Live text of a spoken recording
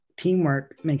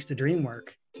Teamwork makes the dream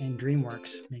work, and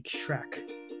DreamWorks makes Shrek.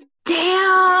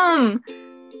 Damn!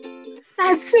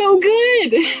 That's so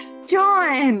good!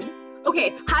 John!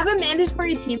 Okay, have a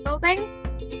mandatory team building,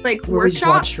 like Where we just workshop,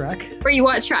 watch Shrek. where you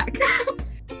watch Shrek.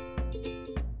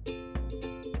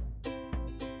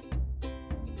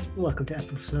 Welcome to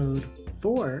episode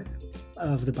 4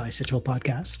 of the Bisexual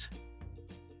Podcast.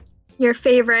 Your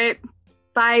favorite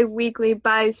bi-weekly,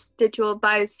 bisexual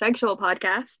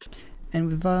podcast. And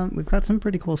we've got some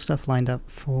pretty cool stuff lined up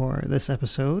for this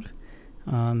episode.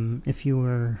 If you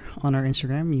were on our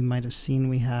Instagram, you might have seen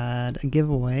we had a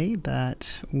giveaway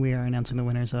that we are announcing the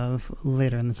winners of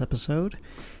later in this episode.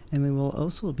 And we will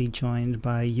also be joined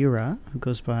by Yura, who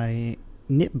goes by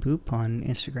Knitboop on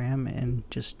Instagram and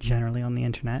just generally on the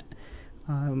internet.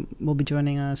 Will be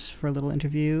joining us for a little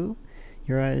interview.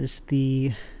 Yura is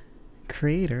the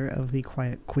creator of the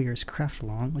Quiet Queers Craft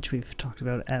Along, which we've talked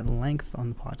about at length on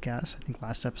the podcast, I think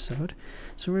last episode.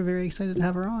 So we're very excited to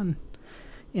have her on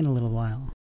in a little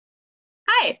while.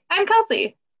 Hi, I'm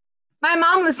Kelsey. My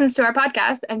mom listens to our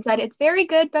podcast and said it's very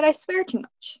good, but I swear too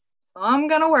much. So I'm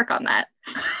gonna work on that.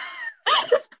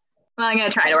 Well, I'm gonna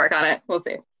try to work on it. We'll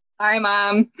see. Sorry,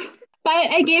 Mom.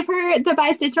 But I gave her the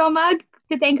Bisexual mug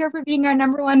to thank her for being our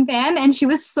 #1 fan, and she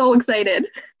was so excited.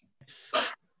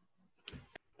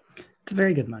 It's a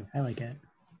very good mug. I like it.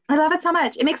 I love it so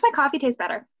much. It makes my coffee taste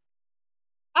better.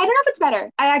 I don't know if it's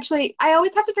better. I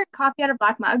always have to drink coffee out of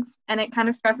black mugs, and it kind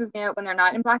of stresses me out when they're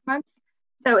not in black mugs.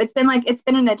 So it's been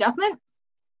an adjustment.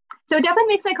 So it definitely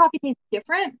makes my coffee taste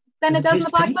different than it does in the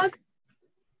black mug.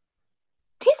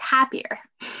 It tastes happier.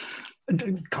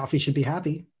 Coffee should be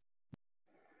happy.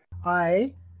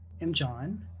 I am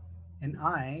John, and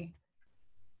I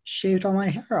shaved all my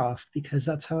hair off because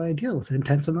that's how I deal with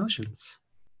intense emotions.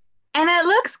 And it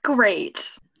looks great.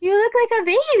 You look like a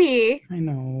baby. I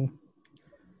know.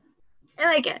 I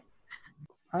like it.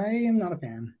 I am not a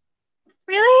fan.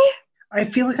 Really? I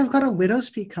feel like I've got a widow's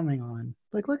peak coming on.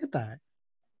 Like, look at that.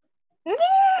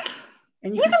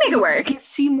 And you can make it work. You can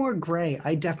see more gray.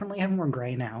 I definitely have more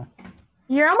gray now.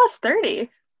 You're almost 30.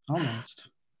 Almost.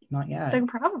 Not yet. So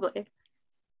probably.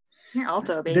 You're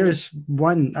also a baby. There's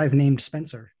one I've named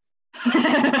Spencer.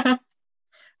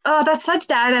 Oh, that's such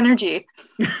dad energy.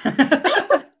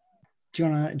 Do you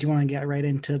wanna get right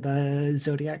into the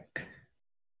zodiac?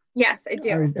 Yes, I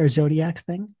do. Our zodiac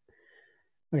thing.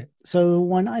 Okay, so the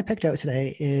one I picked out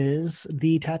today is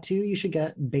the tattoo you should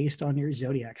get based on your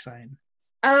zodiac sign.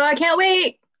 Oh, I can't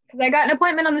wait because I got an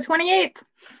appointment on the 28th.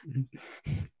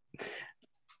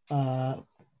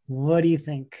 What do you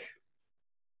think?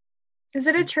 Is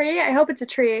it a tree? I hope it's a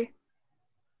tree.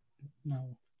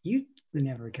 No, you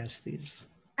never guess these.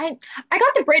 I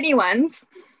got the Britney ones.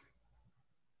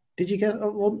 Did you guess?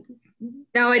 Oh, well,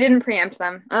 no, I didn't preempt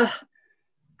them. Ugh.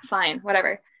 Fine,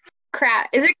 whatever. Crab.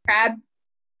 Is it crab?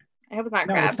 I hope it's not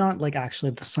crab. No, it's not like actually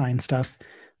the sign stuff.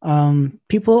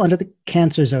 People under the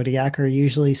Cancer zodiac are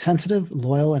usually sensitive,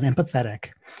 loyal, and empathetic.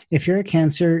 If you're a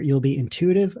Cancer, you'll be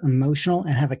intuitive, emotional,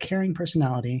 and have a caring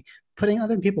personality, putting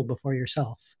other people before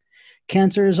yourself.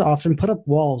 Cancers often put up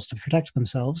walls to protect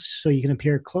themselves so you can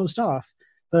appear closed off,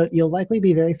 but you'll likely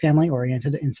be very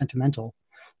family-oriented and sentimental.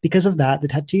 Because of that, the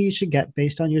tattoo you should get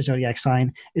based on your zodiac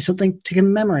sign is something to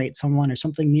commemorate someone or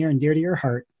something near and dear to your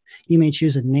heart. You may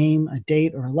choose a name, a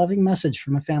date, or a loving message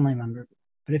from a family member.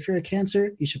 But if you're a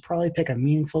Cancer, you should probably pick a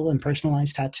meaningful and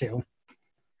personalized tattoo.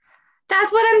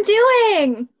 That's what I'm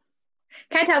doing.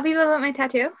 Can I tell people about my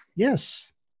tattoo? Yes.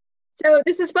 So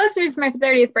this is supposed to be for my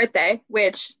 30th birthday,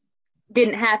 which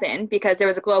didn't happen because there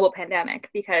was a global pandemic.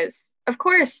 Because, of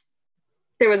course,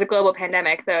 there was a global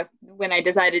pandemic when I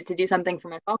decided to do something for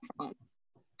myself for once.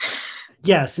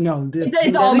 Yes, no.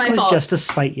 It's all my fault. Just to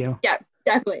spite you. Yeah,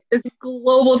 definitely. This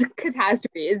global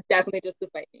catastrophe is definitely just to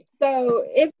spite me. So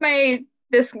if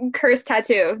this cursed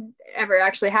tattoo ever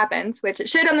actually happens, which it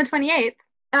should on the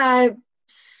 28th,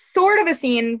 sort of a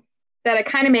scene that I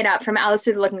kind of made up from Alice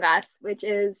Through the Looking Glass, which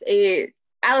is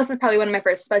Alice is probably one of my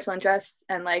first special interests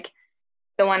and like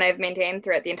the one I've maintained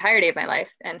throughout the entirety of my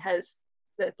life and has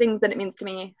the things that it means to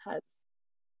me has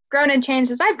grown and changed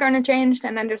as I've grown and changed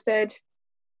and understood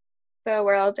the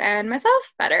world and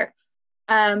myself better.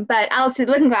 But Alice Through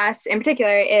the Looking Glass in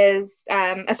particular is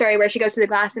a story where she goes through the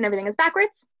glass and everything is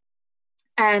backwards.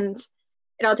 And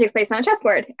it all takes place on a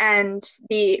chessboard. And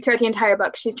throughout the entire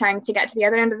book, she's trying to get to the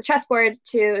other end of the chessboard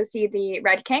to see the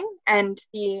Red King. And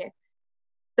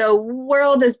the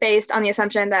world is based on the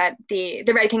assumption that the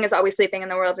Red King is always sleeping and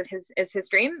the world is his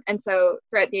dream. And so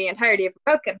throughout the entirety of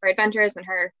her book and her adventures and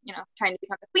her, trying to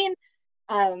become the queen,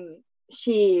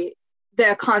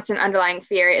 the constant underlying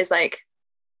fear is like,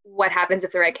 what happens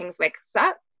if the Red King wakes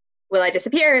up? Will I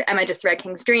disappear? Am I just Red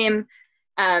King's dream?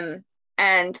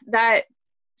 And that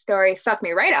story fucked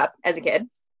me right up as a kid.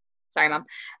 Sorry, Mom.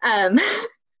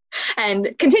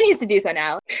 And continues to do so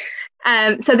now.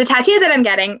 So the tattoo that I'm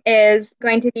getting is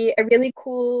going to be a really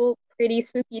cool, pretty,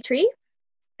 spooky tree.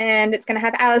 And it's going to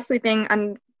have Alice sleeping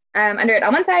under it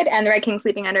on one side and the Red King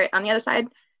sleeping under it on the other side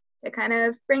to kind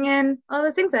of bring in all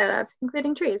those things I love,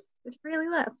 including trees, which I really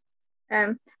love.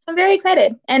 So I'm very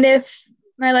excited. And if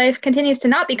my life continues to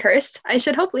not be cursed, I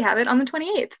should hopefully have it on the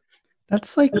 28th.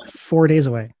 That's like 4 days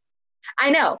away. I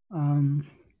know.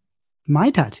 My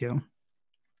tattoo,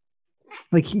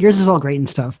 like yours is all great and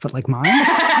stuff, but like mine,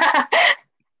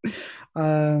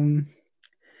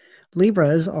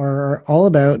 Libras are all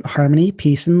about harmony,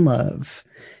 peace, and love.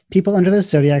 People under the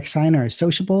zodiac sign are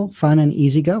sociable, fun, and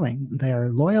easygoing. They are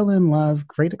loyal in love,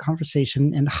 great at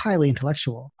conversation, and highly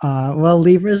intellectual. While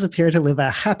Libras appear to live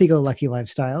a happy-go-lucky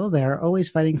lifestyle, they are always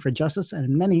fighting for justice,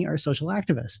 and many are social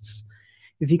activists.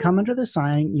 If you come under the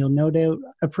sign, you'll no doubt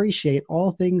appreciate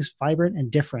all things vibrant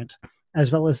and different,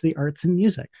 as well as the arts and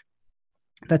music.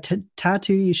 The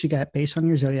tattoo you should get based on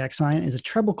your zodiac sign is a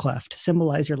treble clef to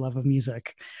symbolize your love of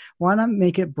music. Why not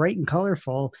make it bright and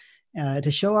colorful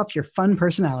to show off your fun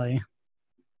personality?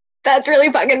 That's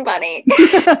really fucking funny.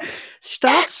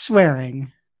 Stop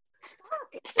swearing.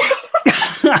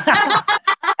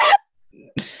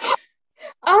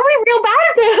 I'm real bad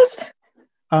at this.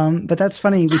 But that's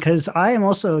funny because I am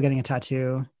also getting a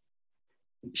tattoo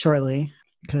shortly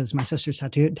because my sister's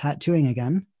tattooing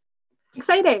again.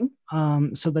 Exciting.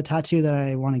 So the tattoo that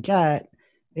I want to get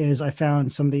is I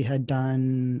found somebody had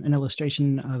done an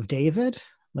illustration of David,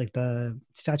 the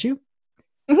statue,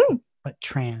 but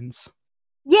trans.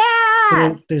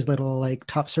 Yeah. There's little like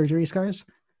top surgery scars.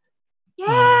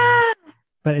 Yeah.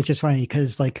 But it's just funny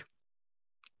because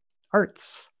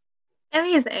arts.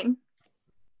 Amazing.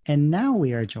 And now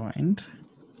we are joined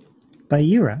by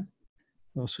Yura,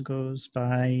 who also goes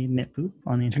by Knitboop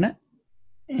on the internet.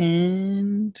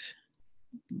 And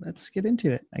let's get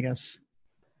into it, I guess.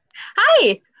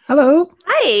 Hi. Hello.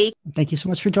 Hi. Thank you so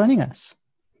much for joining us.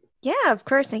 Yeah, of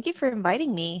course. Thank you for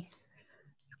inviting me.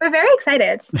 We're very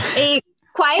excited. A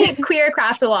quiet queer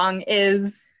craft along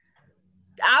is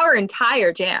our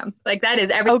entire jam. That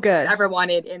is everything I've ever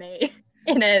wanted in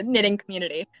a knitting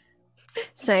community.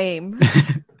 Same.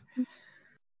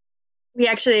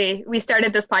 We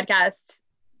started this podcast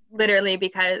literally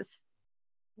because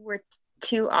we're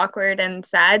too awkward and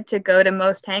sad to go to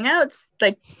most hangouts,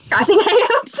 crafting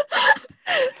hangouts.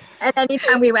 And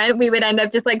anytime we went, we would end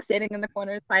up just sitting in the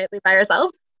corners quietly by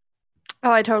ourselves.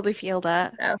 Oh, I totally feel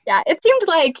that. So yeah, it seemed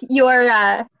like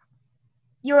your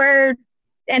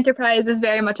enterprise is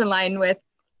very much in line with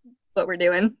what we're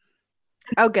doing.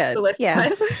 Oh, good. Yeah.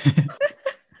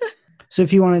 So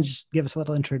if you want to just give us a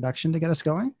little introduction to get us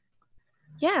going.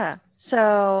 Yeah.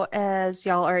 So as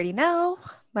y'all already know,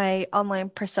 my online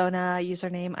persona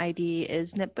username ID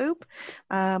is Knitboop,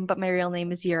 but my real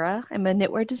name is Yura. I'm a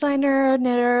knitwear designer,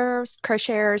 knitter,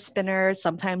 crocheter, spinner,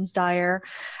 sometimes dyer.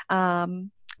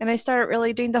 And I started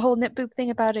really doing the whole Knitboop thing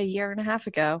about 1.5 years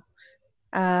ago.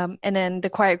 And then the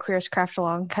Quiet Queers Craft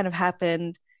Along kind of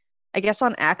happened, I guess,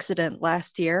 on accident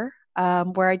last year,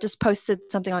 where I just posted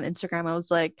something on Instagram. I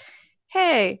was like,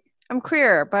 hey, I'm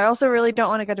queer, but I also really don't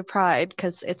want to go to Pride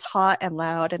because it's hot and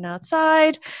loud and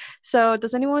outside. So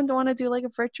does anyone want to do a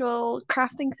virtual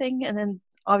crafting thing? And then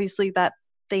obviously that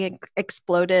thing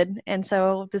exploded. And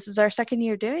so this is our second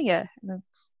year doing it. And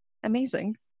it's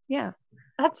amazing. Yeah.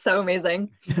 That's so amazing.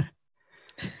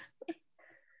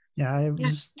 Yeah,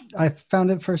 I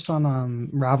found it first on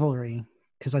Ravelry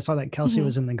because I saw that Kelsey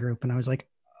was in the group and I was like,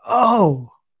 oh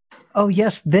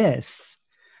yes, this.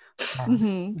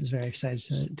 I was very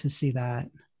excited to see that.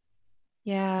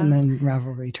 Yeah. And then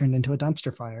Ravelry turned into a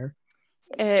dumpster fire.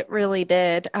 It really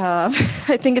did.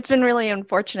 I think it's been really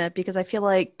unfortunate because I feel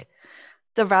like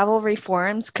the Ravelry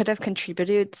forums could have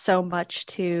contributed so much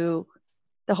to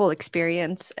the whole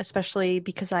experience, especially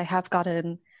because I have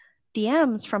gotten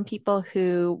DMs from people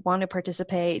who want to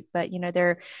participate, but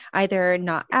they're either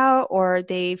not out or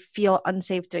they feel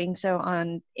unsafe doing so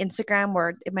on Instagram,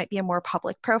 where it might be a more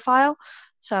public profile.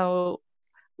 So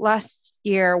last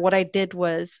year, what I did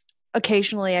was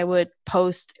occasionally I would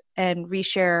post and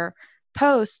reshare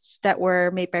posts that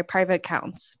were made by private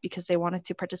accounts because they wanted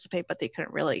to participate, but they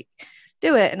couldn't really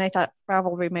do it. And I thought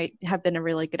Ravelry might have been a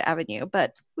really good avenue,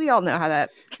 but we all know how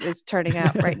that is turning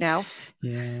out right now.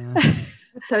 Yeah.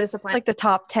 It's so disappointing. The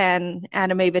top 10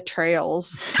 anime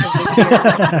betrayals of this year.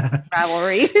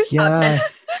 Ravelry. Yeah. Top 10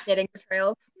 knitting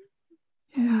betrayals.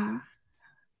 Yeah.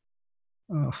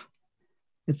 Oh.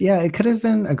 it could have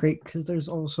been a great, because there's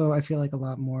also, I feel like, a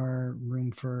lot more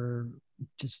room for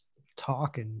just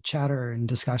talk and chatter and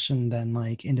discussion than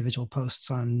like individual posts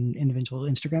on individual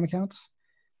Instagram accounts.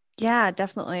 Yeah,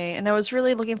 definitely. And I was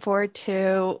really looking forward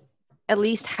to at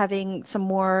least having some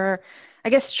more, I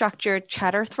guess, structured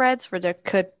chatter threads where there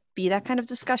could be that kind of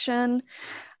discussion.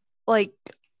 Like,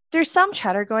 there's some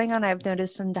chatter going on, I've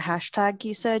noticed in the hashtag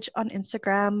usage on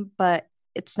Instagram, but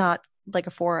it's not like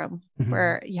a forum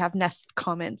where you have nest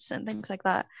comments and things like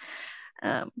that.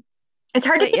 It's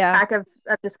hard to But keep yeah. track of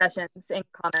discussions in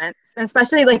comments, and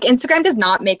especially like Instagram does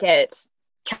not make it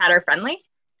chatter friendly.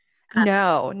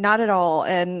 No, not at all.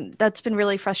 And that's been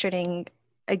really frustrating,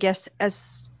 I guess,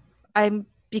 as I'm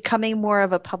becoming more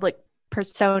of a public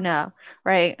persona,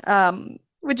 right?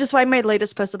 Which is why my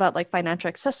latest post about like financial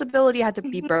accessibility had to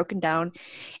be broken down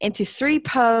into 3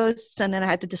 posts, and then I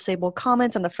had to disable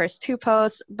comments on the first 2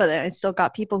 posts, but then I still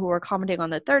got people who were commenting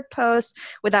on the 3rd post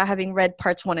without having read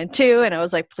parts 1 and 2, and I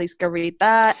was like, please go read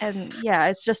that. And yeah,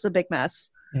 it's just a big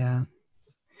mess. Yeah.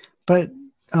 But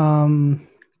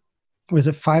was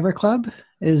it Fiber Club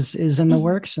is in the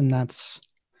works, and that's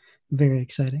very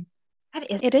exciting.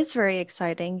 It is very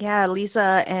exciting. Yeah,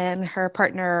 Lisa and her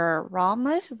partner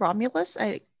Romulus,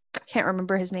 I can't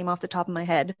remember his name off the top of my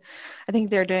head. I think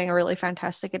they're doing a really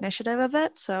fantastic initiative of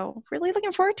it. So really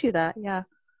looking forward to that. Yeah.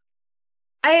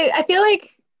 I feel like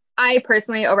I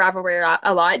personally owe Ravelry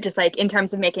a lot, just like in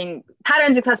terms of making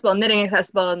patterns accessible, knitting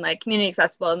accessible, and like community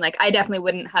accessible. And like I definitely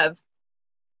wouldn't have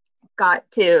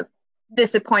got to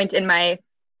this point in my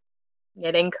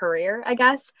knitting career, I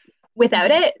guess,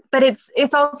 without it. But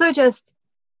it's also just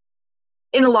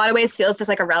in a lot of ways feels just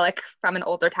like a relic from an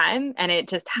older time, and it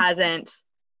just hasn't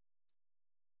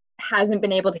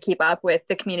been able to keep up with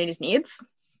the community's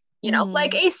needs. You know,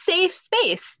 like a safe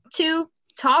space to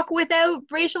talk without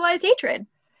racialized hatred.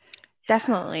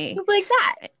 Definitely. Things like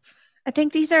that. I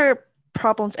think these are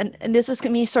problems, and this is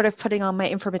me sort of putting on my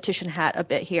informatician hat a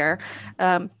bit here,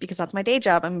 because that's my day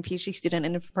job. I'm a PhD student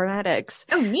in informatics.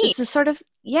 Oh, neat. This is sort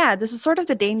of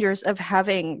the dangers of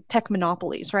having tech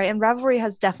monopolies, right? And Ravelry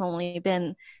has definitely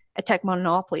been a tech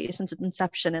monopoly since its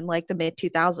inception in like the mid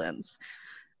 2000s.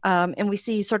 And we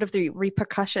see sort of the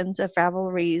repercussions of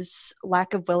Ravelry's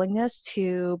lack of willingness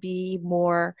to be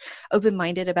more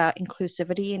open-minded about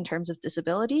inclusivity in terms of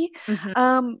disability.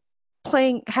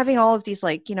 Having all of these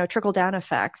like, trickle down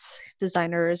effects.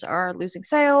 Designers are losing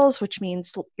sales, which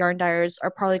means yarn dyers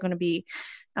are probably going to be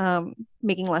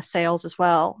making less sales as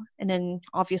well. And then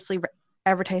obviously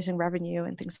advertising revenue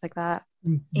and things like that.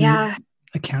 Yeah.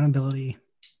 Accountability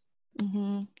has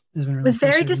been really was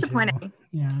very disappointing. Too.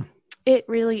 Yeah. It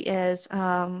really is.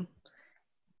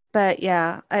 But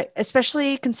yeah,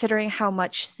 especially considering how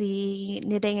much the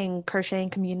knitting and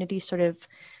crocheting community sort of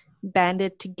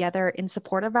banded together in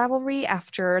support of Ravelry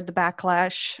after the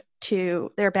backlash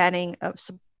to their banning of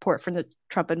support from the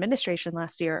Trump administration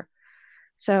last year.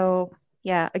 So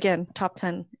yeah, again, top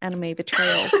 10 anime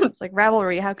betrayals. It's like,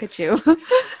 Ravelry, how could you?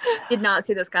 Did not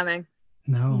see this coming.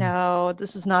 No,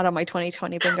 this is not on my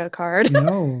 2020 bingo card.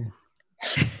 No.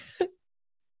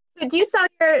 Do you sell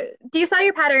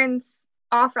your patterns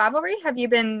off Ravelry? Have you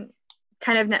been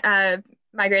kind of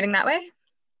migrating that way?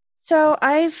 So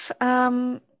I've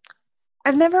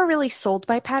never really sold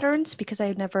my patterns because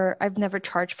I've never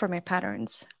charged for my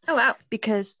patterns. Oh wow.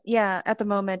 Because yeah, at the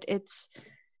moment it's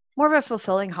more of a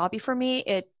fulfilling hobby for me.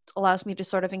 It allows me to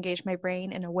sort of engage my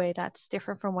brain in a way that's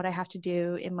different from what I have to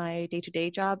do in my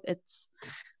day-to-day job. It's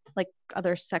like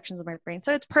other sections of my brain.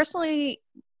 So it's personally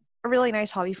a really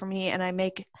nice hobby for me, and I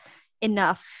make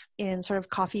enough in sort of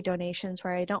coffee donations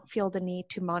where I don't feel the need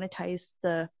to monetize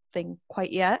the thing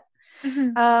quite yet.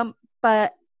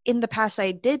 But in the past,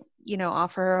 I did,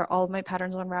 offer all of my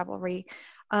patterns on Ravelry.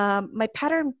 My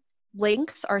pattern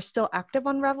links are still active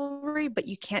on Ravelry, but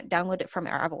you can't download it from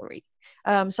Ravelry.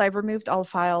 So I've removed all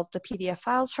the PDF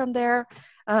files from there,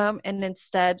 and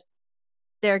instead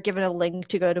they're given a link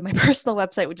to go to my personal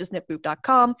website, which is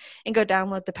knitboop.com, and go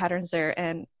download the patterns there.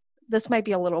 And this might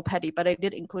be a little petty, but I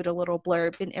did include a little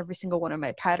blurb in every single one of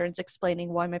my patterns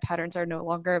explaining why my patterns are no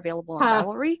longer available on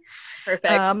Ravelry.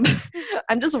 Perfect.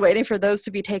 I'm just waiting for those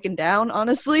to be taken down,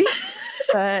 honestly.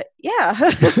 But yeah,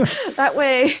 that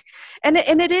way. And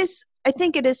it is, I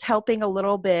think it is helping a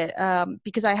little bit,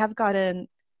 because I have gotten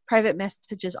private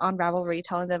messages on Ravelry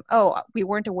telling them, oh, we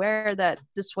weren't aware that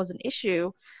this was an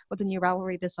issue with the new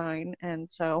Ravelry design. And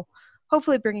so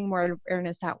hopefully bringing more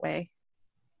awareness that way.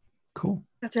 Cool.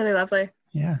 That's really lovely.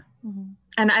 Yeah.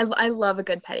 And I love a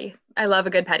good petty. I love a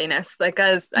good pettiness. Like,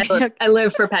 as I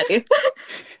live for petty.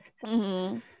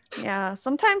 Yeah.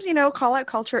 Sometimes, call out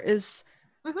culture is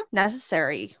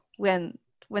necessary when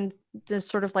when the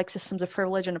sort of like systems of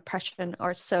privilege and oppression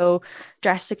are so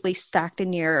drastically stacked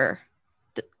in your,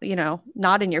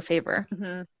 not in your favor.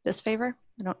 Mhm. Disfavor?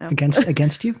 I don't know.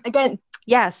 Against you? Again,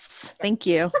 Yes, thank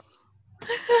you.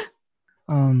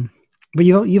 But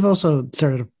you've also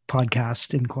started a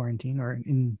podcast in quarantine or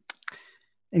in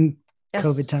Yes.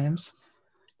 COVID times.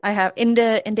 I have in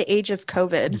the age of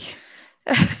COVID.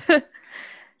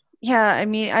 Yeah, I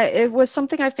mean, it was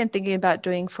something I've been thinking about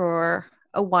doing for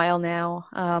a while now.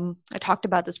 I talked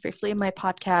about this briefly in my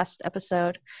podcast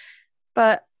episode,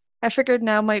 but I figured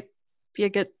now might be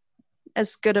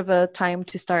as good of a time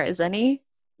to start as any.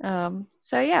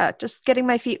 So yeah, just getting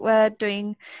my feet wet,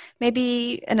 doing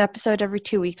maybe an episode every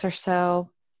 2 weeks or so.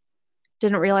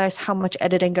 Didn't realize how much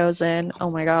editing goes in. Oh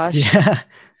my gosh. Yeah.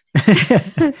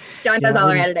 John does all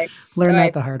our editing. Learn Sorry.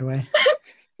 that the hard way.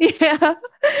 Yeah.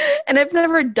 And I've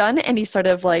never done any sort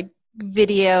of like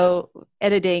video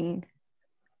editing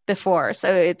before.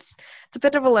 So it's a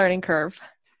bit of a learning curve,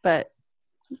 but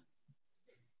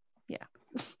yeah.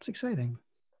 It's exciting.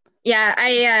 Yeah,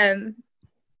 I'm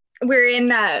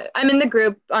in the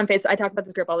group on Facebook. I talk about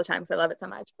this group all the time because I love it so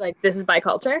much. Like, this is bi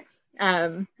culture.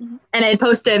 And I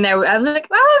posted in there, I was like,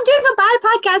 oh, I'm doing a bi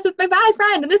podcast with my bi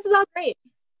friend, and this is all great.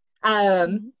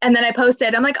 And then I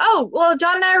posted, I'm like, oh, well,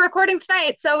 John and I are recording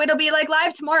tonight, so it'll be like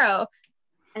live tomorrow.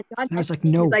 And John I was like,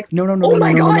 no. no. Oh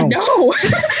my God, no.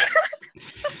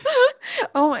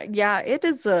 Oh my, yeah, it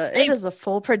is a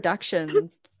full production.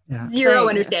 Yeah. Zero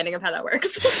understanding of how that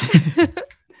works.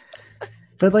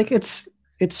 But like it's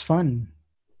fun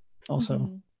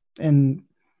also. And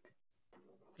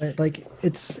like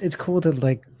it's cool to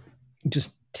like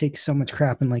just take so much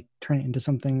crap and like turn it into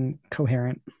something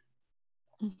coherent.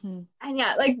 And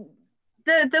yeah, like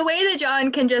the way that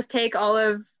John can just take all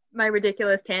of my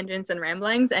ridiculous tangents and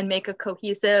ramblings and make a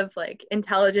cohesive, like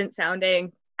intelligent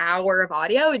sounding hour of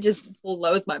audio, it just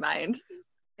blows my mind.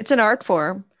 It's an art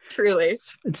form. Truly.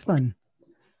 It's fun.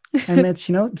 And it's,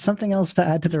 something else to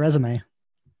add to the resume.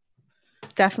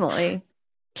 Definitely.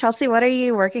 Kelsey, what are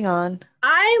you working on?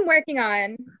 I'm working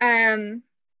on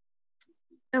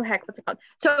oh heck, what's it called?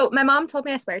 So my mom told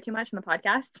me I swear too much in the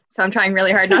podcast, so I'm trying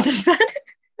really hard not to do that.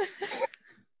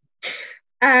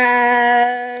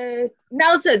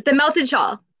 The Melted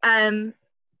Shawl,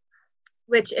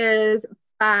 which is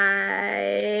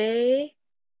by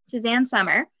Suzanne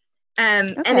Summer.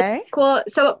 And it's cool.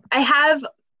 So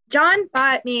John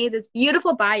bought me this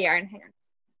beautiful bi yarn. Hang on.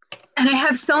 And I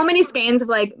have so many skeins of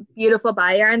like beautiful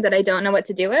bi yarn that I don't know what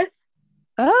to do with.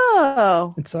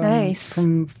 Oh, it's nice.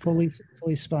 From Fully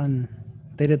Spun.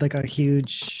 They did like a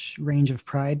huge range of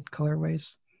Pride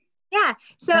colorways. Yeah.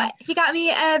 So he got me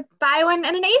a bi one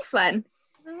and an ace one.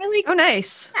 Really cool. Oh,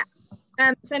 nice.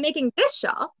 Yeah. So I'm making this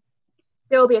shawl.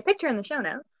 There will be a picture in the show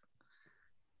notes.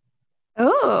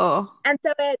 Oh. And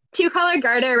so a 2-color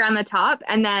garter around the top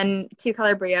and then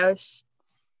 2-color brioche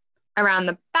around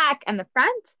the back and the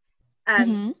front.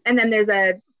 And then there's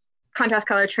a contrast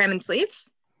color trim and sleeves.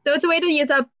 So it's a way to use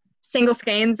up single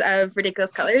skeins of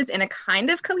ridiculous colors in a kind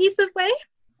of cohesive way.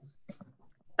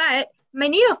 But my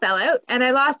needle fell out and I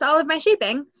lost all of my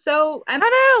shaping. So I'm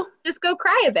just go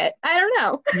cry a bit. I don't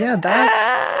know. Yeah,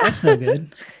 that's no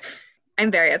good.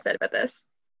 I'm very upset about this.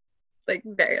 Like,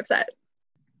 very upset.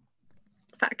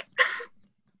 Fuck.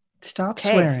 Stop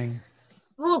swearing.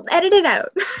 We'll edit it out.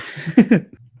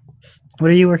 What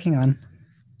are you working on?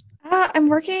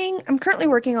 I'm currently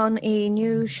working on a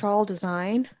new shawl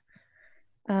design.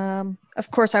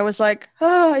 Of course, I was like,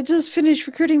 I just finished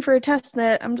recruiting for a test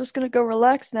net. I'm just going to go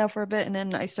relax now for a bit. And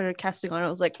then I started casting on it. I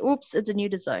was like, oops, it's a new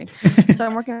design. So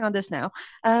I'm working on this now.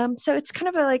 So it's kind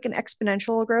of like an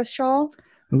exponential growth shawl.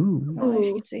 Ooh. I don't know if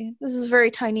you can see. This is very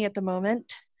tiny at the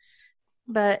moment.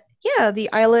 But yeah,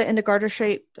 the eyelet and the garter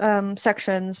shape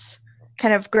sections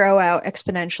kind of grow out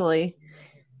exponentially.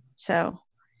 So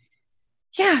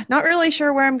yeah, not really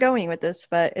sure where I'm going with this,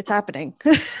 but it's happening.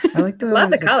 I like love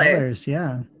the colors.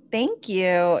 Yeah. Thank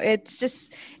you. It's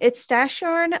stash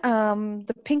yarn.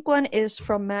 The pink one is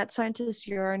from Mad Scientist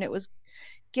Yarn. It was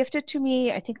gifted to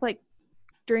me, I think, like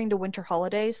during the winter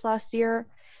holidays last year.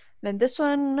 And then this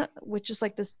one, which is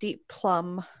like this deep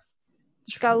plum,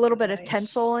 it's got a little bit of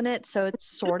tencel in it, so it's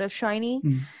sort of shiny.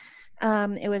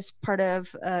 It was part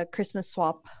of a Christmas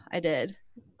swap I did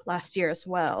last year as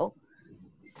well.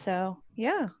 So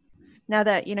yeah, now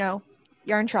that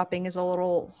yarn shopping is a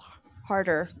little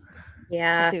harder.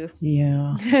 Yeah.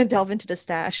 To delve into the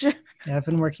stash. Yeah, I've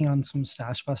been working on some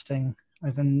stash busting.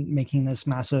 I've been making this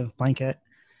massive blanket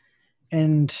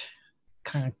and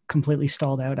kind of completely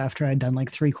stalled out after I'd done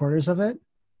like 3/4 of it.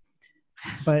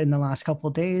 But in the last couple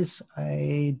of days,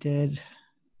 I did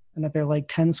and that they're like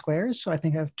 10 squares. So I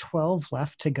think I have 12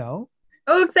 left to go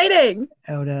Oh, exciting.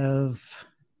 out of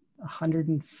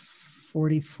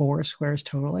 144 squares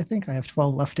total. I think I have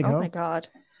 12 left to go. Oh my God.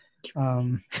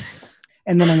 And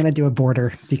then I'm going to do a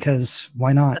border because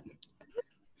why not?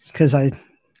 Because I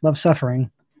love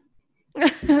suffering.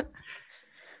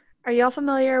 Are y'all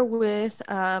familiar with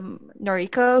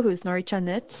Noriko, who's Noricha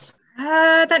Knits?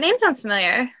 That name sounds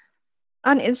familiar.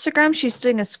 On Instagram, she's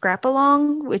doing a scrap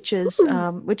along, which is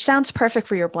which sounds perfect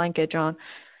for your blanket, John.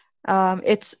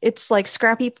 It's like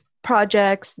scrappy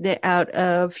projects knit out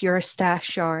of your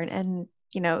stash yarn, and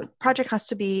project has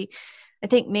to be, I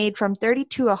think, made from 30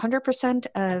 to 100%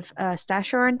 of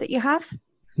stash yarn that you have.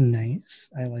 Nice.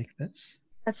 I like this.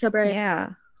 That's so bright. Yeah.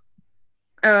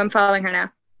 Oh, I'm following her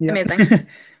now. Yep. Amazing.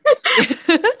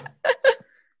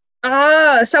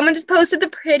 Oh, someone just posted the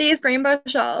prettiest rainbow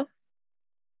shawl.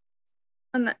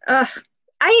 I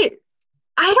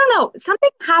don't know.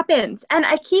 Something happens, and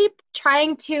I keep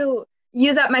trying to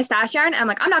use up my stash yarn. I'm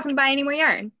like, I'm not going to buy any more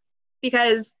yarn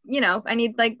because I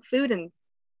need like food and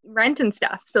rent and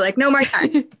stuff. So like, no more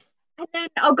yarn. And then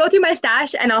I'll go through my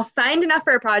stash and I'll find enough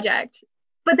for a project.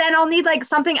 But then I'll need like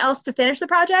something else to finish the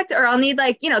project, or I'll need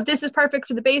like, this is perfect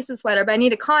for the base of sweater, but I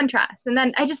need a contrast. And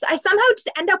then I somehow just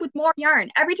end up with more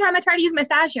yarn. Every time I try to use my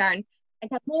stash yarn, I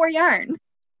get more yarn.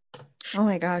 Oh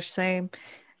my gosh, same.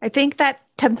 I think that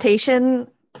temptation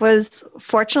was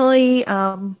fortunately,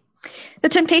 the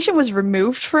temptation was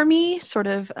removed for me, sort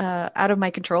of out of my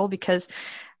control, because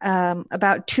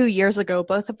about 2 years ago,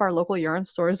 both of our local yarn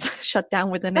stores shut down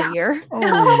within a year.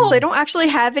 Oh. So I don't actually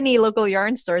have any local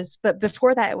yarn stores. But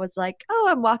before that, it was like, oh,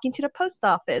 I'm walking to the post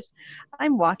office.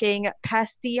 I'm walking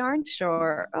past the yarn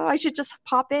store. Oh, I should just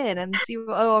pop in and see.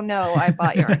 Oh, no, I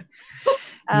bought yarn.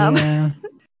 Yeah.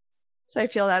 So I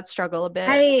feel that struggle a bit.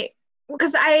 I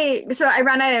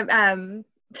run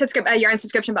a yarn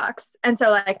subscription box. And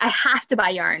so like I have to buy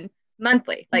yarn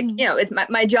monthly. Like, it's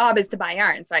my job is to buy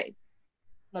yarn. So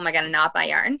am I going to not buy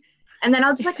yarn? And then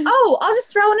I'll just like, I'll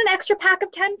just throw in an extra pack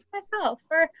of 10 for myself.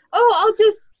 Or, I'll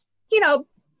just,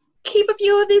 keep a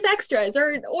few of these extras,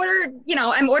 or order,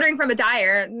 I'm ordering from a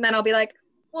dyer. And then I'll be like,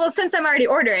 well, since I'm already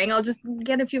ordering, I'll just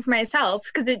get a few for myself.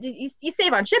 Because you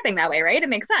save on shipping that way, right? It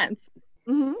makes sense.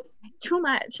 Mm-hmm. Too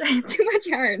much. I have too much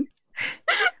yarn.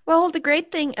 Well, the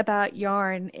great thing about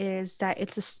yarn is that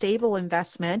it's a stable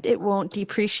investment. It won't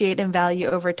depreciate in value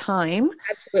over time.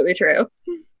 Absolutely true.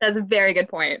 That's a very good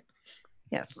point.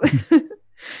 Yes.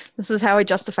 This is how I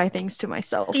justify things to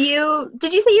myself.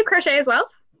 Did you say you crochet as well?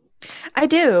 I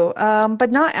do,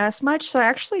 but not as much. So I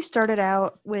actually started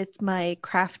out with my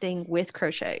crafting with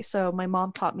crochet. So my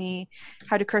mom taught me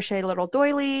how to crochet little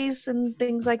doilies and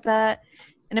things like that.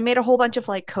 And I made a whole bunch of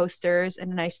like coasters, and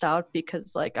then I stopped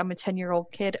because like I'm a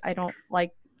 10-year-old kid. I don't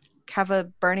like have a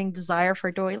burning desire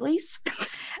for doilies.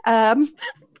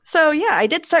 So yeah, I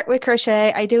did start with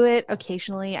crochet. I do it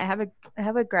occasionally. I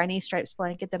have a granny stripes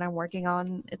blanket that I'm working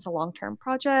on. It's a long-term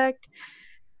project.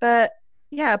 But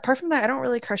yeah, apart from that, I don't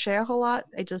really crochet a whole lot.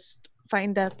 I just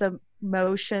find that the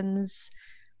motions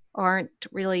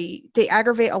they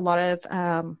aggravate a lot of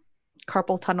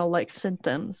carpal tunnel like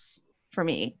symptoms for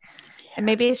me. And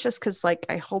maybe it's just because like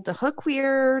I hold the hook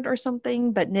weird or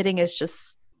something, but knitting is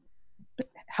just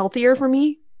healthier for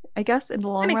me, I guess, in the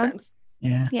long run. Sense.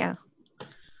 Yeah. Yeah.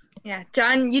 Yeah.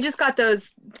 John, you just got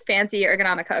those fancy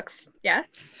ergonomic hooks. Yeah.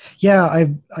 Yeah,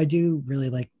 I do really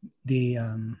like the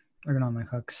ergonomic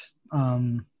hooks.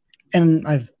 And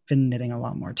I've been knitting a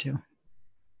lot more too.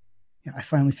 Yeah, I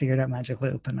finally figured out Magic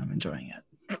Loop and I'm enjoying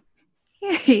it.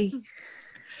 Yay.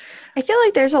 I feel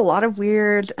like there's a lot of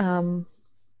weird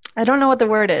I don't know what the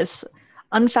word is.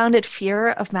 Unfounded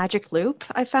fear of Magic Loop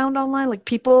I found online. Like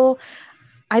people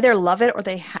either love it or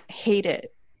they hate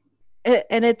it.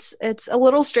 And it's a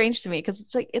little strange to me because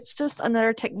it's like it's just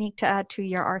another technique to add to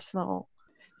your arsenal.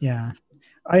 Yeah.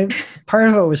 Part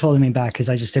of it was holding me back because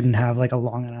I just didn't have like a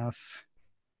long enough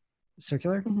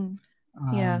circular.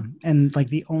 Mm-hmm. Yeah. And like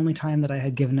the only time that I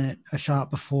had given it a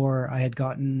shot before, I had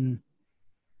gotten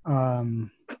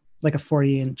like a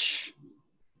 40-inch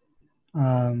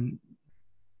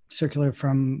circular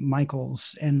from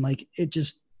Michaels, and like it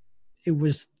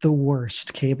was the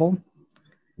worst cable,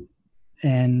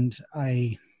 and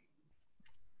I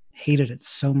hated it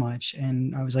so much,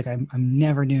 and I was like, I'm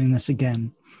never doing this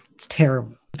again. It's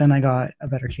terrible. Then I got a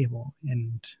better cable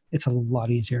and it's a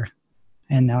lot easier,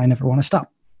 and now I never want to stop.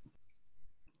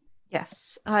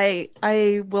 Yes, I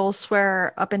will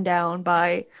swear up and down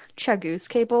by Chagoo's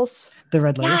cables. The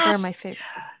red lattice. They're my favorite.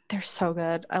 They're so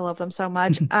good. I love them so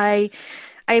much.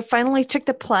 I finally took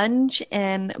the plunge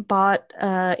and bought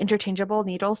an interchangeable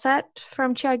needle set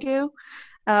from Chagoo.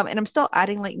 And I'm still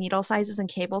adding like needle sizes and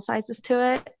cable sizes to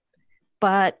it,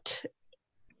 but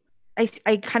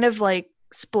I kind of like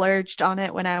splurged on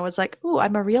it when I was like, "Ooh,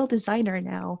 I'm a real designer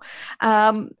now,"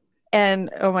 and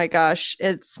oh my gosh,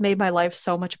 it's made my life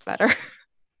so much better.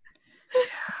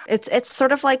 It's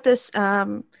sort of like this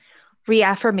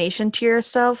reaffirmation to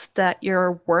yourself that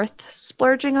you're worth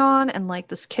splurging on, and like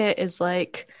this kit is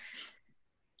like,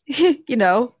 you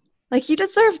know, like you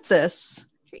deserve this.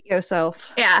 Treat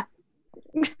yourself. Yeah.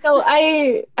 So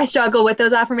I struggle with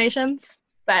those affirmations,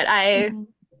 but Mhm.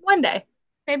 one day,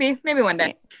 maybe one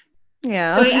day.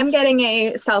 Yeah. So I'm getting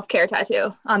a self-care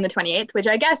tattoo on the 28th, which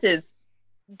I guess is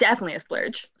definitely a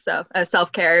splurge. So a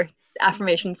self-care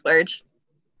affirmation splurge.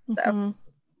 So Mhm.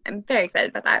 I'm very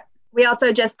excited about that. We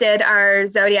also just did our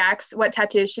zodiacs. What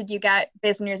tattoo should you get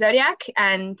based on your zodiac?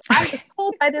 And I was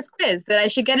told by this quiz that I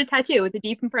should get a tattoo with a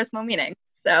deep and personal meaning.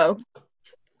 So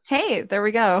Hey, there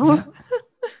we go. Yeah.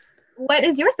 what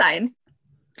is your sign?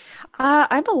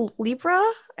 I'm a Libra,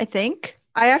 I think.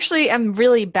 I actually am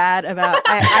really bad about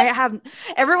I have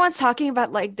everyone's talking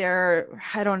about like their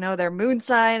I don't know their moon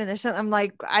sign and there's something I'm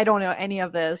like I don't know any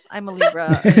of this. I'm a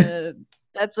Libra.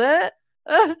 That's it.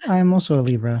 Oh, I'm also a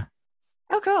Libra.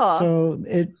 cool. So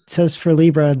it says for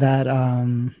Libra that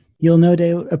you'll no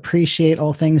doubt appreciate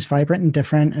all things vibrant and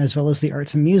different, as well as the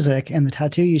arts and music. And the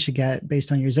tattoo you should get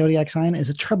based on your zodiac sign is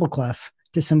a treble clef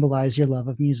to symbolize your love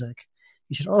of music.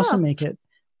 You should also Huh. make it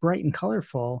bright and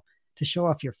colorful to show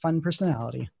off your fun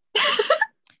personality.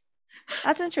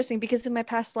 That's interesting because in my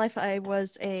past life I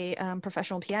was a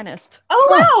professional pianist.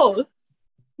 Oh, wow.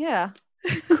 Yeah.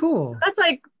 Cool. That's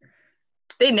like,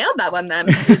 they nailed that one then.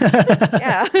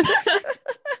 Yeah.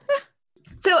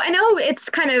 So I know it's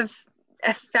kind of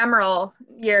ephemeral,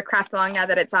 your craft along, now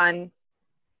that it's on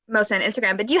mostly on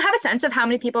Instagram, but do you have a sense of how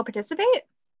many people participate?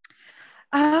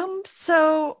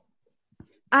 So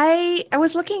I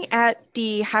was looking at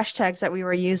the hashtags that we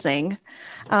were using,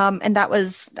 and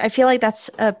I feel like that's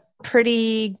a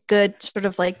pretty good sort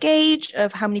of like gauge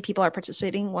of how many people are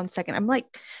participating. 1 second,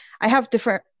 I have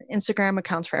different Instagram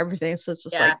accounts for everything, so it's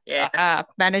just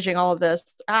managing all of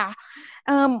this.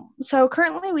 So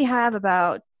currently we have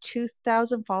about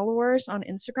 2,000 followers on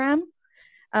Instagram.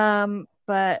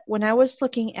 But when I was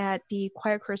looking at the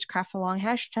Quiet Courage Craft Along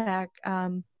hashtag,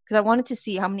 because I wanted to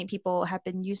see how many people have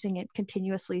been using it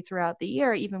continuously throughout the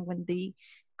year, even when the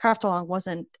craft along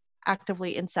wasn't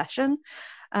actively in session.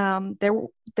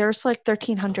 There's like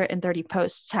 1,330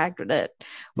 posts tagged with it,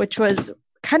 which was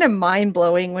kind of mind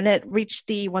blowing when it reached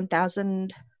the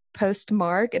 1,000 post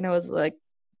mark, and it was like,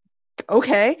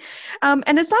 okay.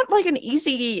 And it's not like an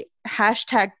easy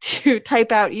hashtag to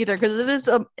type out either, because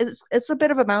it's a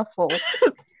bit of a mouthful,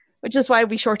 which is why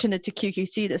we shortened it to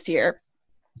QQC this year.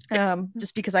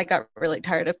 Just because I got really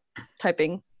tired of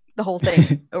typing the whole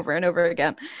thing over and over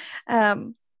again.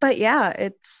 But yeah,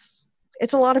 it's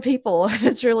a lot of people.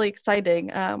 It's really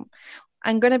exciting.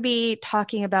 I'm going to be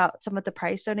talking about some of the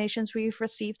prize donations we've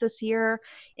received this year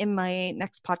in my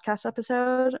next podcast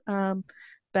episode.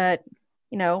 But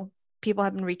you know, people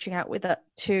have been reaching out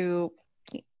to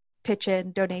pitch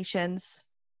in donations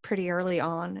pretty early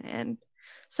on, and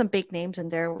some big names in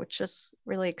there, which is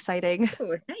really exciting.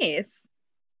 Oh, nice.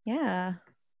 Yeah.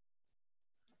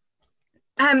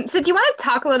 So do you want to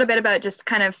talk a little bit about just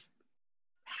kind of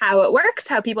how it works,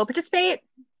 how people participate,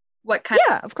 what kind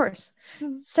Yeah, of course.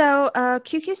 So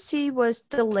QQC was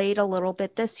delayed a little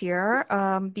bit this year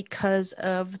because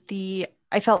of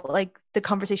I felt like the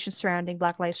conversations surrounding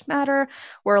Black Lives Matter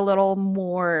were a little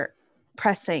more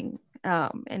pressing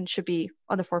and should be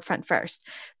on the forefront first.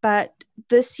 But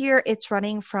this year it's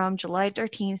running from July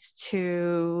 13th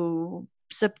to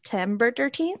September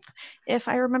 13th, if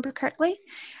I remember correctly.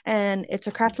 And it's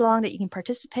a craft along that you can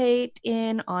participate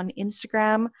in on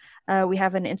Instagram. We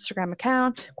have an Instagram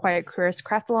account, Quiet Courage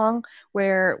Craft Along,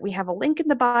 where we have a link in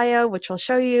the bio, which will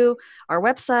show you our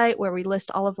website, where we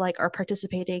list all of like our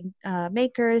participating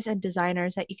makers and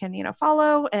designers that you can,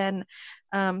 follow and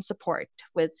support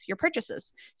with your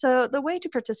purchases. So the way to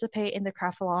participate in the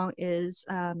craft along is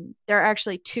there are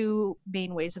actually two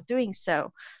main ways of doing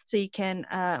so. So you can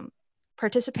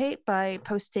participate by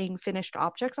posting finished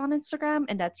objects on Instagram,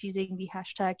 and that's using the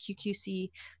hashtag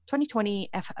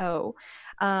QQC2020FO.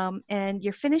 And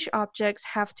your finished objects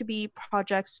have to be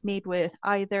projects made with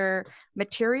either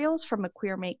materials from a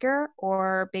queer maker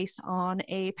or based on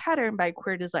a pattern by a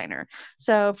queer designer.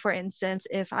 So, for instance,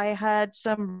 if I had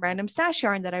some random stash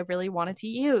yarn that I really wanted to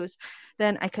use,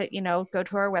 then I could, go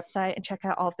to our website and check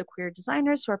out all of the queer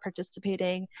designers who are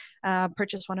participating,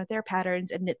 purchase one of their patterns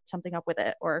and knit something up with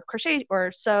it, or crochet or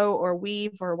sew or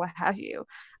weave or what have you.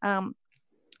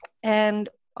 And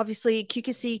obviously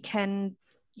QQC can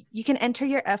you can enter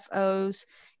your FOs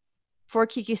for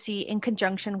QQC in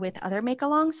conjunction with other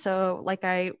make-alongs. So like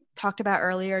I talked about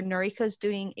earlier, Norika's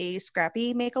doing a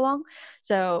Scrappy make-along.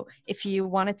 So if you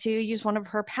wanted to use one of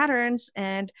her patterns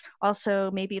and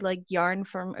also maybe like yarn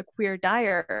from a queer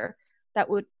dyer, that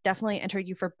would definitely enter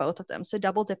you for both of them. So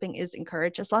double dipping is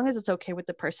encouraged as long as it's okay with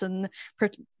the person,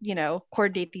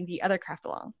 coordinating the other craft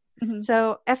along. Mhm.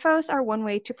 So FOs are one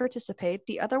way to participate.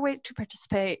 The other way to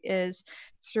participate is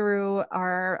through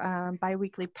our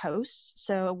bi-weekly posts.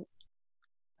 So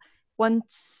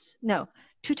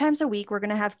 2 times a week, we're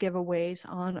going to have giveaways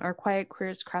on our Quiet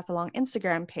Queers Craft Along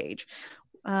Instagram page.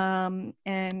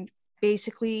 And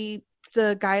basically,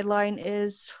 the guideline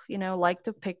is, like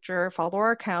the picture, follow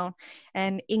our account,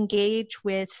 and engage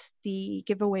with the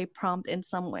giveaway prompt in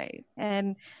some way.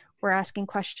 And we're asking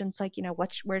questions like,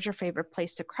 where's your favorite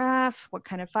place to craft? What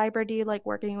kind of fiber do you like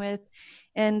working with?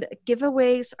 And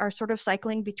giveaways are sort of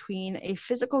cycling between a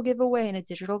physical giveaway and a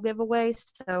digital giveaway.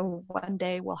 So one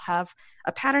day we'll have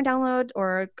a pattern download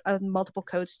or multiple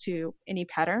codes to any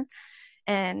pattern.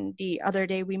 And the other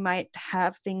day we might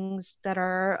have things that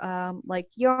are like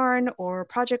yarn or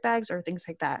project bags or things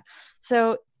like that.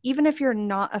 So even if you're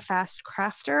not a fast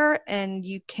crafter and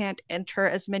you can't enter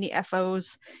as many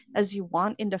FOs as you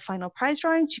want into final prize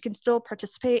drawings, you can still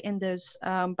participate in those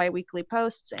bi-weekly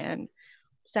posts and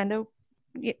stand a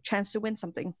chance to win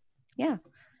something. Yeah.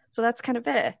 So that's kind of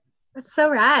it. That's so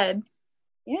rad.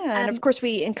 Yeah. And of course,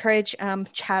 we encourage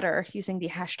chatter using the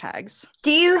hashtags.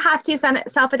 Do you have to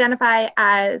self-identify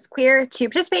as queer to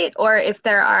participate, or if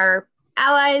there are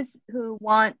allies who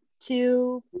want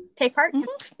to take part, can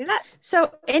do that?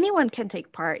 So anyone can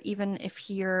take part, even if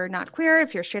you're not queer,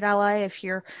 if you're a straight ally, if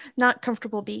you're not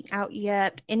comfortable being out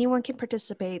yet, anyone can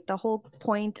participate. The whole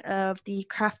point of the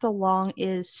craft along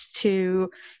is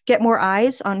to get more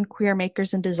eyes on queer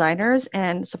makers and designers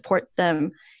and support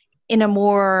them in a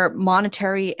more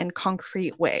monetary and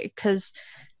concrete way, because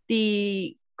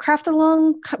the craft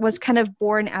along was kind of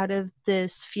born out of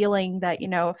this feeling that,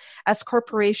 as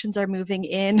corporations are moving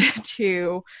in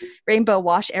to rainbow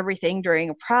wash everything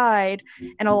during a pride,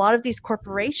 and a lot of these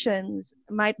corporations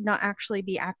might not actually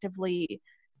be actively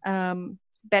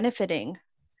benefiting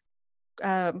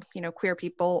queer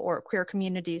people or queer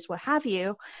communities, what have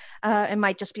you. It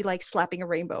might just be like slapping a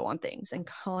rainbow on things and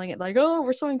calling it like, oh,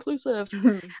 we're so inclusive.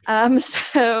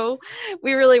 So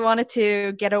we really wanted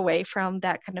to get away from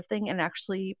that kind of thing and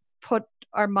actually put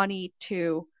our money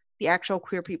to the actual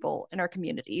queer people in our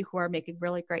community who are making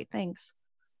really great things.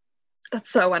 That's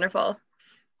so wonderful.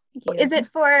 Is it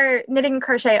for knitting and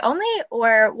crochet only,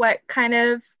 or what kind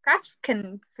of crafts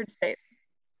can participate?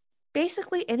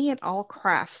 Basically any and all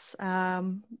crafts.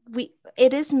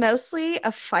 It is mostly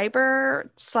a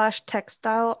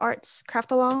fiber/textile arts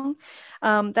craft along.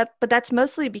 But that's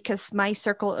mostly because my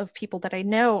circle of people that I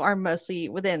know are mostly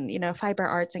within, fiber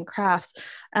arts and crafts.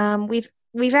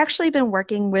 We've actually been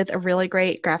working with a really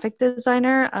great graphic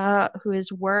designer who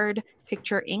is Word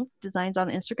Picture Ink Designs on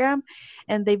Instagram,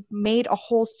 and they've made a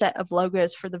whole set of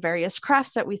logos for the various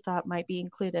crafts that we thought might be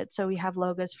included. So we have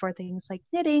logos for things like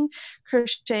knitting,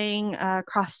 crocheting,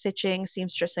 cross-stitching,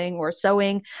 seamstressing, or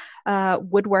sewing,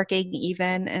 woodworking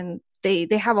even, and they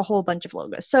have a whole bunch of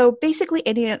logos. So basically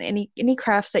any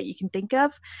crafts that you can think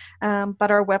of, but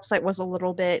our website was a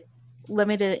little bit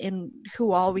limited in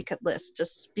who all we could list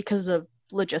just because of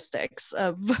logistics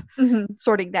of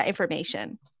sorting that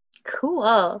information.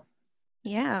 Cool.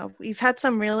 Yeah, we've had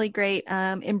some really great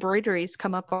embroideries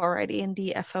come up already in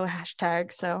the FO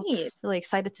hashtag, so really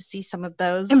excited to see some of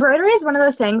those. Embroidery is one of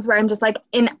those things where I'm just like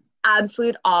in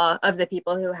absolute awe of the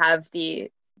people who have the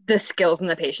skills and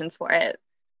the patience for it.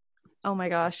 Oh my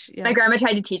gosh, yes. My grandma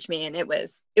tried to teach me, and it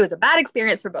was a bad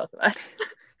experience for both of us.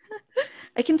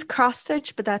 I can cross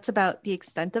stitch, but that's about the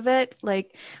extent of it.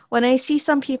 Like when I see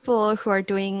some people who are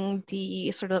doing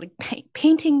the sort of like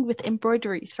painting with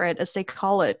embroidery thread, as they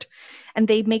call it, and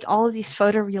they make all of these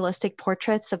photorealistic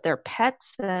portraits of their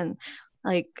pets, and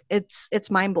like it's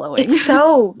mind blowing. It's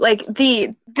so like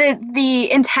the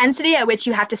intensity at which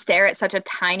you have to stare at such a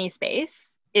tiny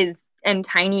space and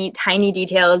tiny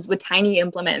details with tiny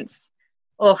implements.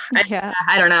 Oh,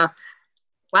 I don't know.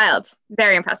 Wild.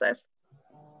 Very impressive.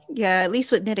 Yeah, at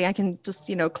least with knitting, I can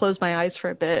just, close my eyes for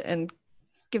a bit and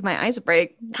give my eyes a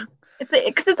break.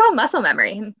 Because it's all muscle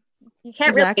memory. You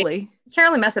can't really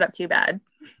mess it up too bad.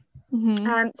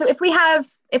 Mm-hmm. So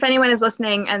if anyone is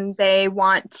listening and they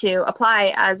want to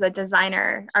apply as a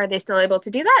designer, are they still able to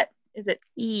do that? Is it?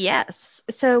 Yes.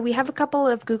 So we have a couple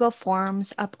of Google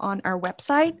Forms up on our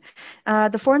website.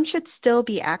 The form should still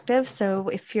be active. So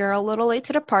if you're a little late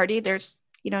to the party, there's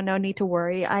no need to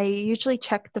worry. I usually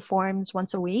check the forms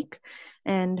once a week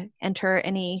and enter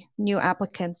any new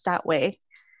applicants that way.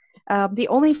 The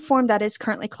only form that is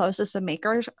currently closed is the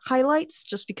maker highlights,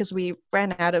 just because we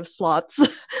ran out of slots.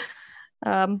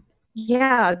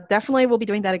 Yeah, definitely we'll be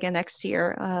doing that again next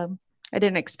year. I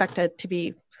didn't expect it to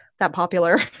be that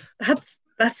popular. That's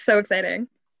so exciting.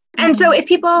 And so if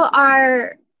people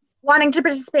are wanting to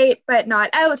participate but not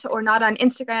out or not on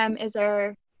Instagram,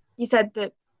 you said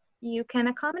that you can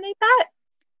accommodate that?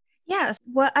 Yes.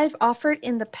 What I've offered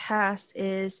in the past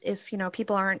is if,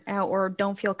 people aren't out or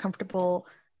don't feel comfortable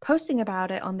posting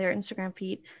about it on their Instagram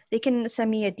feed, they can send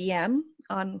me a DM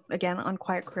on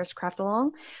Quiet Queers Craft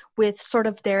Along with sort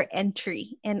of their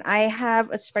entry. And I have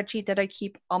a spreadsheet that I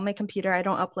keep on my computer. I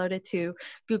don't upload it to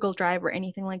Google Drive or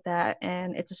anything like that.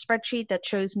 And it's a spreadsheet that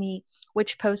shows me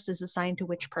which post is assigned to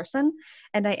which person.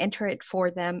 And I enter it for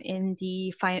them in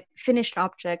the finished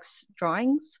objects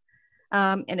drawings.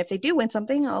 And if they do win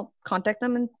something, I'll contact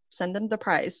them and send them the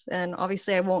prize. And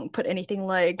obviously I won't put anything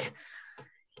like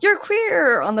 "you're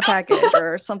queer" on the package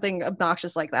or something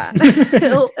obnoxious like that.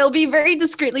 It'll be very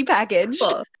discreetly packaged.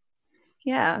 Cool.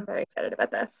 Yeah. I'm very excited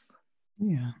about this.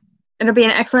 Yeah. It'll be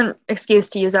an excellent excuse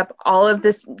to use up all of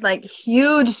this like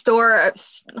huge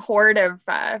hoard of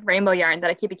rainbow yarn that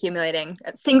I keep accumulating.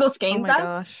 Single skeins Oh my of,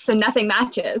 gosh. so nothing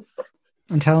matches.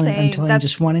 I'm telling Same.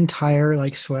 just one entire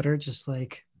like sweater, just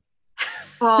like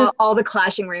all the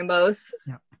clashing rainbows.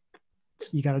 Yeah.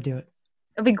 You got to do it.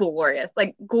 It'll be glorious,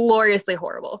 like gloriously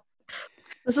horrible.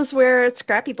 This is where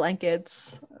scrappy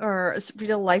blankets are a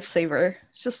real lifesaver.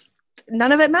 It's just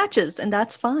none of it matches, and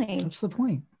that's fine. That's the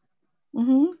point.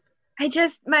 Mm-hmm. I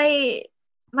just my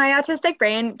autistic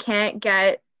brain can't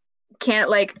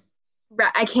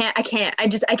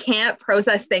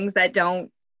process things that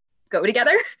don't go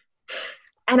together.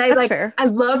 And That's fair. I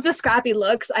love the scrappy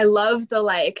looks. I love the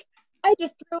like I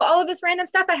just threw all of this random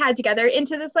stuff I had together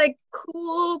into this like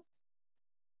cool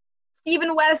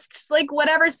Stephen West like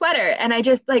whatever sweater, and I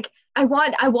just like I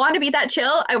want to be that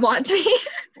chill. I want to be.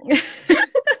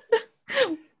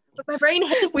 But my brain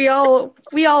hates we all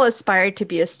aspire to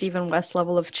be a Stephen West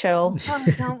level of chill. Oh,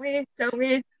 don't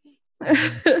we?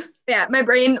 Yeah, my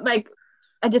brain like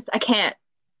I can't.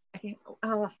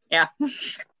 Oh yeah.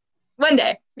 One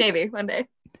day, maybe one day.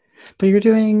 But you're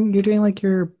doing like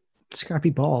your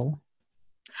scrappy ball.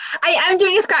 I am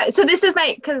doing a scrap. So this is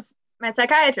because my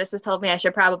psychiatrist has told me I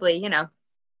should probably,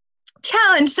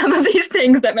 challenge some of these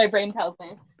things that my brain tells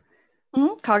me.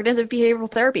 Mm-hmm. Cognitive behavioral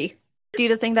therapy. Do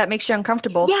the thing that makes you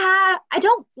uncomfortable. Yeah, I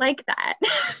don't like that.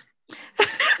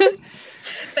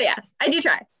 But yes, I do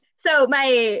try. So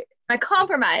my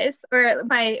compromise or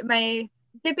my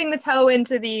dipping the toe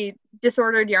into the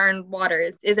disordered yarn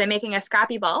waters is I'm making a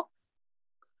scrappy ball.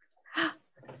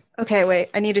 Okay, wait.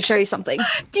 I need to show you something.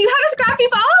 Do you have a scrappy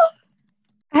ball?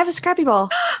 I have a scrappy ball.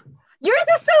 Yours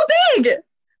is so big.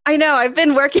 I know. I've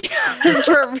been working on it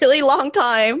for a really long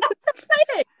time. That's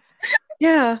exciting.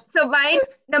 Yeah. So mine,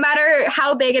 no matter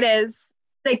how big it is,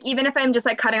 like even if I'm just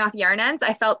like cutting off yarn ends,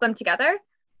 I felt them together.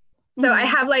 So I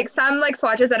have like some like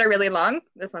swatches that are really long.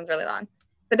 This one's really long.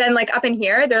 But then like up in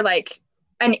here, they're like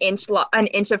an inch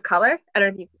of color. I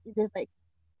don't know if there's like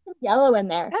some yellow in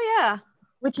there. Oh yeah.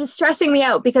 Which is stressing me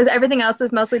out because everything else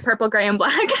is mostly purple, gray, and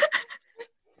black.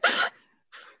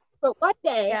 But one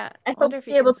day, I hope to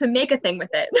be able to make a thing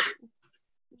with it.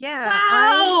 Yeah.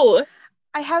 Wow!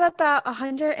 I have about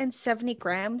 170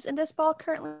 grams in this ball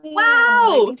currently. Wow!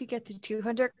 I'm waiting to get to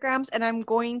 200 grams, and I'm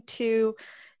going to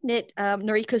knit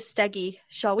Noriko's Steggy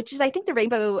shawl, which is, I think, the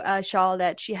rainbow shawl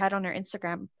that she had on her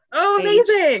Instagram. Oh, page.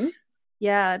 amazing!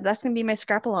 Yeah, that's going to be my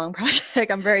scrap-along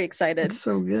project. I'm very excited. It's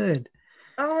so good.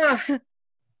 Oh.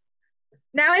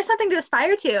 Now I have something to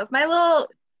aspire to.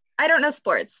 I don't know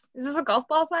sports. Is this a golf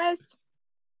ball sized?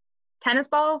 Tennis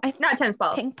ball? Not tennis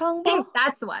ball. Ping pong ball?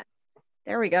 That's the one.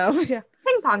 There we go. Yeah.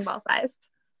 Ping pong ball sized.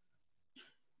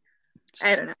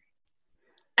 I don't know.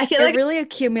 I feel it really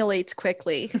accumulates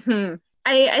quickly. Mm-hmm.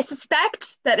 I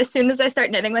suspect that as soon as I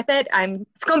start knitting with it,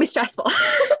 it's going to be stressful.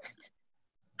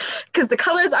 Because the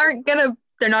colors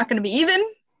they're not going to be even.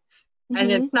 Mm-hmm.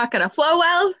 And it's not going to flow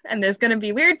well. And there's going to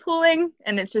be weird pooling.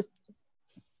 And it's just,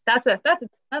 that's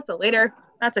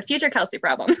a future Kelsey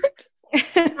problem.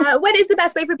 What is the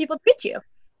best way for people to reach you?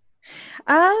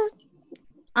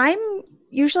 I'm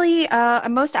usually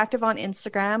I'm most active on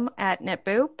Instagram at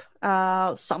knitboop.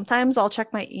 Sometimes I'll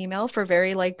check my email for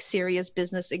very serious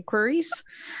business inquiries,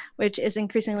 which is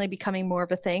increasingly becoming more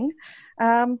of a thing.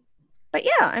 But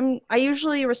yeah, I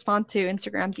usually respond to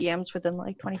Instagram DMs within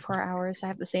 24 hours. I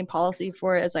have the same policy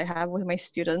for it as I have with my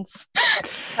students.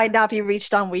 Might not be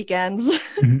reached on weekends.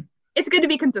 It's good to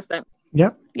be consistent.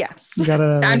 Yep. Yes. You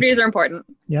gotta Boundaries are important.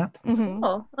 Yeah. Mhm.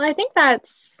 Cool. Well, I think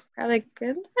that's probably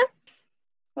good.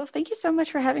 Well, thank you so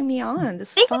much for having me on.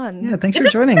 This was Thank you. fun. Yeah, thanks This for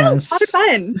has joining been us. a lot of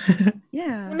fun.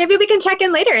 Yeah. Maybe we can check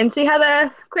in later and see how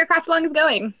the Queer Craft Along is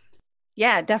going.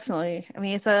 Yeah, definitely. I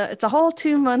mean, it's a whole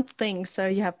 2-month thing, so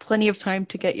you have plenty of time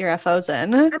to get your FOs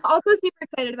in. I'm also super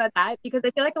excited about that because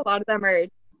I feel like a lot of them are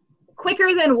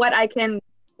quicker than what I can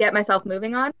get myself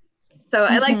moving on. So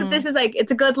I like that this is like,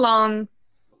 it's a good long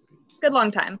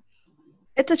time.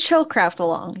 It's a chill craft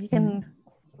along. You can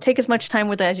take as much time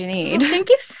with it as you need. Well, thank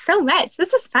you so much.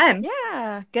 This is fun.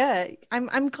 Yeah, good.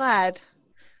 I'm glad.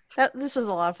 This was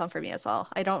a lot of fun for me as well.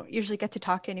 I don't usually get to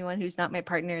talk to anyone who's not my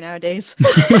partner nowadays.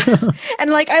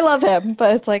 And like, I love him,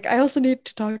 but it's like, I also need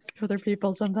to talk to other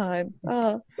people sometimes.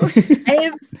 I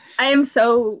am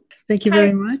so Thank you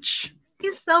very much.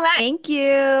 Thank you so much. Thank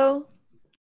you.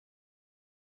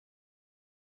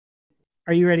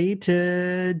 Are you ready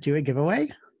to do a giveaway?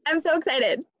 I'm so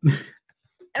excited.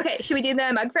 Okay, should we do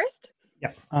the mug first?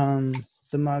 Yeah.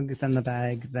 The mug, then the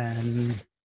bag, then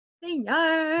The the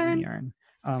yarn. yarn.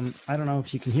 I don't know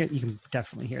if you can hear. You can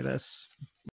definitely hear this.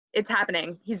 It's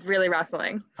happening. He's really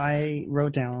rustling. I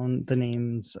wrote down the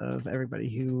names of everybody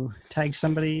who tagged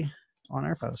somebody on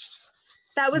our post.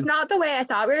 That was not the way I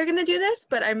thought we were going to do this,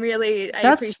 but I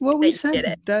That's appreciate what we that you did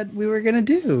said it. that we were gonna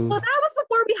do. Well, that was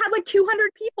before we had like 200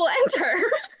 people enter.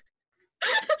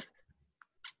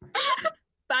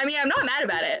 But I mean, I'm not mad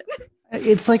about it.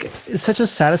 It's such a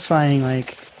satisfying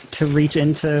to reach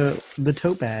into the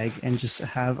tote bag and just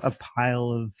have a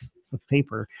pile of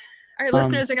paper. Our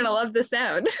listeners are going to love this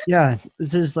sound. Yeah,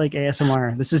 this is like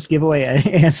ASMR. This is giveaway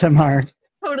ASMR.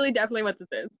 Totally, definitely what this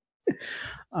is.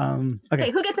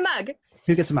 Okay, Who gets a mug?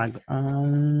 who gets a mug?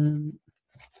 Dylan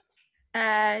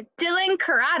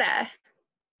Karada.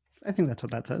 I think that's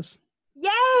what that says. Yay!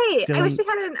 I wish Dylan- we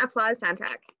had an applause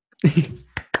soundtrack.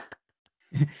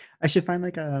 I should find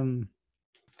Dylan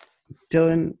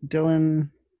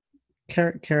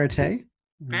Karate.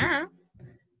 Uh-huh.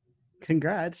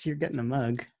 Congrats, you're getting a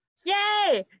mug.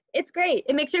 Yay! It's great.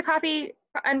 It makes your coffee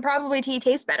and probably tea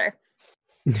taste better.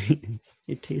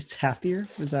 It tastes happier.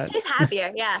 Is that It's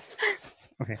happier, yeah.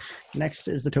 okay? Next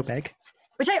is the tote bag.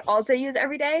 Which I also use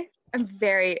every day.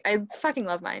 I fucking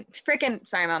love mine.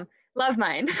 Sorry, Mom. Love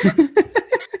mine.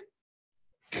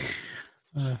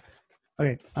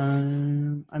 Okay.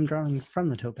 I'm drawing from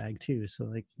the tote bag too,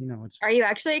 so it's. Are you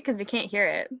actually? Because we can't hear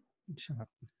it. Shut up.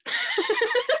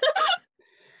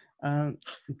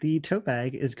 The tote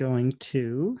bag is going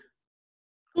to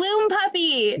Gloom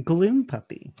Puppy. Gloom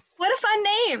Puppy. What a fun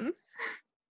name.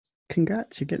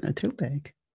 Congrats, you're getting a tote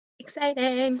bag.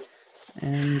 Exciting.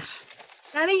 And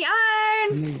Got a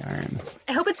yarn. the yarn.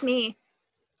 I hope it's me.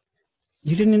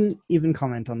 You didn't even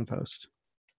comment on the post.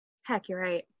 Heck, you're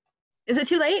right. Is it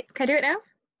too late? Can I do it now?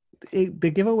 The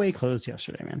giveaway closed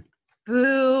yesterday, man.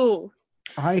 Boo.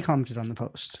 I commented on the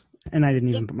post, and I didn't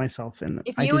even put myself in.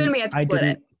 If you and me had to I split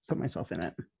didn't it. put myself in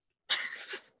it.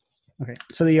 Okay,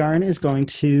 so the yarn is going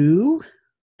to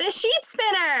The sheep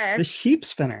spinner. the sheep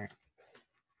spinner.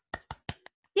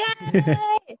 Yay.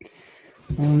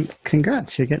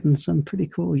 Congrats, you're getting some pretty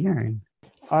cool yarn.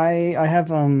 I have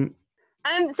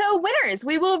So winners,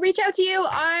 we will reach out to you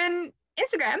on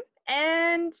Instagram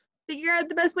and figure out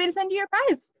the best way to send you your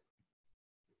prize.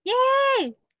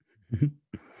 Yay!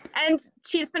 And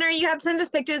sheep spinner, you have to send us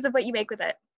pictures of what you make with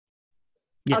it.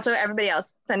 yes. Also, everybody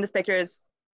else, send us pictures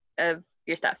of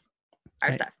your stuff, our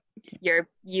Right. stuff. You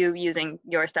using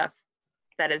your stuff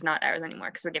that is not ours anymore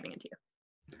because we're giving it to you.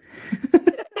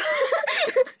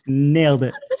 Nailed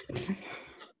it.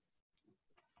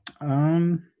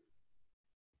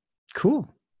 Cool.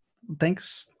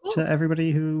 Thanks to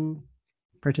everybody who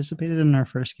participated in our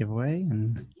first giveaway,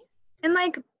 and And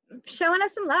showing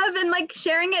us some love and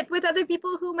sharing it with other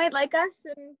people who might like us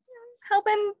and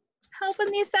helping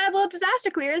these sad little disaster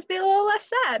queers be a little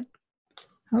less sad.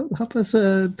 help us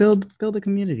build a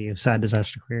community of sad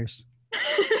disaster queers.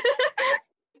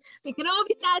 We can all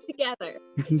be sad together.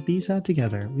 We can be sad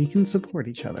together. We can support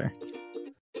each other.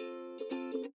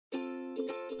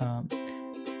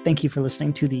 Thank you for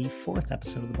listening to the 4th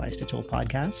episode of the Bistitchable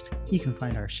podcast. You can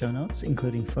find our show notes,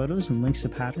 including photos and links to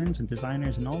patterns and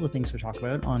designers and all the things we talk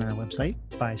about on our website,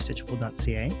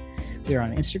 bystitchable.ca. We are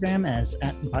on Instagram as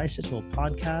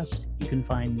 @bystitchablepodcast. You can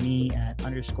find me at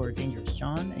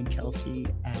 _dangerousjohn and Kelsey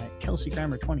at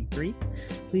KelseyGrammer23.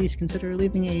 Please consider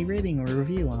leaving a rating or a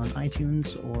review on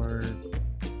iTunes or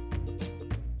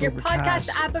Your Overcast.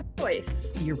 podcast app of choice.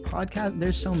 Your podcast.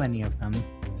 There's so many of them.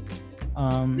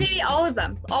 Maybe all of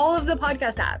them. All of the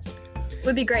podcast apps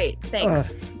would be great.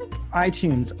 Thanks.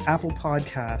 iTunes, Apple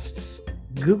Podcasts,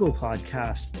 Google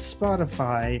Podcasts,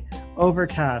 Spotify,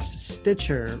 Overcast,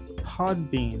 Stitcher,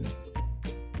 Podbean,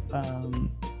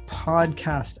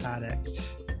 Podcast Addict.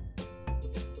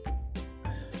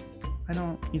 I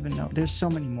don't even know. There's so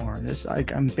many more.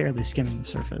 I'm barely skimming the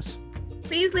surface.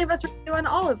 Please leave us a review on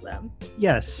all of them.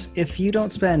 Yes, if you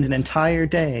don't spend an entire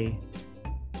day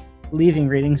leaving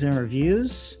ratings and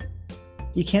reviews,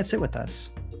 you can't sit with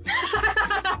us.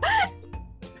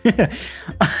 That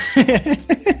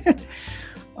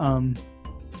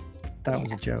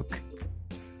was a joke.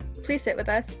 Please sit with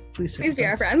us. Please be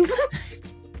our friends.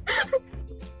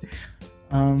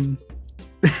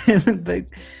 But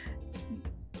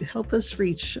help us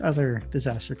reach other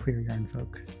Disaster Queer Yarn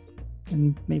folk,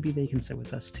 and maybe they can sit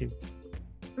with us too.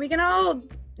 We can all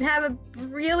have a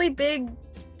really big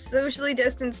socially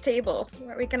distanced table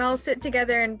where we can all sit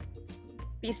together and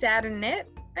be sad and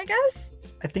knit, I guess.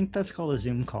 I think that's called a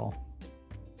Zoom call.